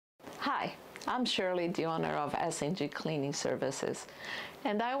Hi, I'm Shirley, the owner of S&G Cleaning Services,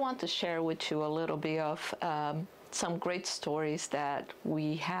 and I want to share with you a little bit of some great stories that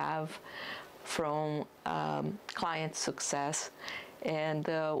we have from client success. And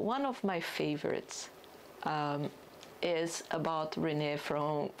one of my favorites is about Renee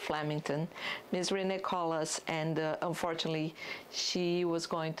from Flemington. Ms. Renee called us, and unfortunately she was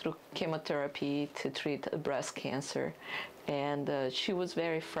going through chemotherapy to treat breast cancer, and she was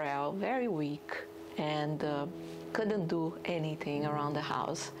very frail, very weak, and couldn't do anything around the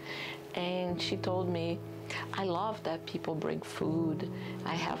house. And she told me, I love that people bring food.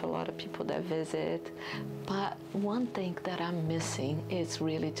 I have a lot of people that visit, but one thing that I'm missing is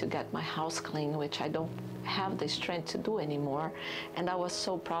really to get my house clean, which I don't have the strength to do anymore. And I was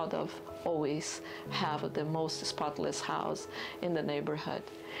so proud of always have the most spotless house in the neighborhood.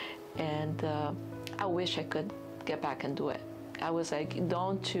 And I wish I could get back and do it. I was like,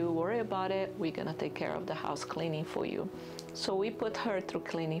 don't you worry about it. We're gonna take care of the house cleaning for you. So we put her through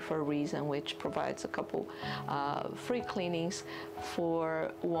Cleaning for a Reason, which provides a couple free cleanings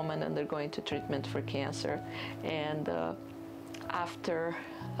for women undergoing treatment for cancer. And after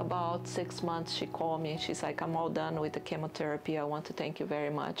about 6 months, she called me and she's like, I'm all done with the chemotherapy. I want to thank you very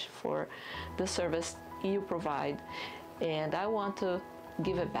much for the service you provide, and I want to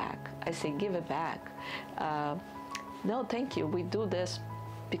give it back. I say, give it back? No, thank you. We do this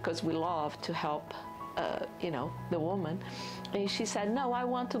because we love to help the woman. And she said, no, I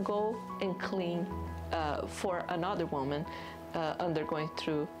want to go and clean for another woman undergoing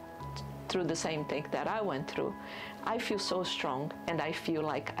through the same thing that I went through. I feel so strong, and I feel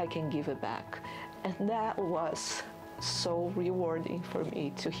like I can give it back. And that was so rewarding for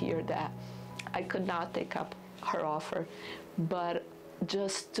me to hear that. I could not take up her offer, but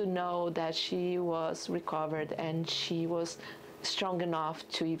just to know that she was recovered and she was strong enough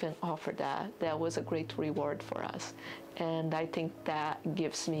to even offer that was a great reward for us. And I think that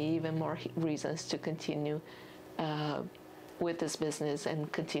gives me even more reasons to continue with this business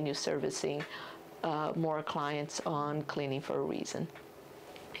and continue servicing more clients on Cleaning for a Reason.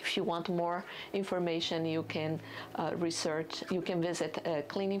 If you want more information, you can visit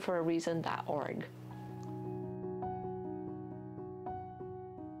cleaningforareason.org.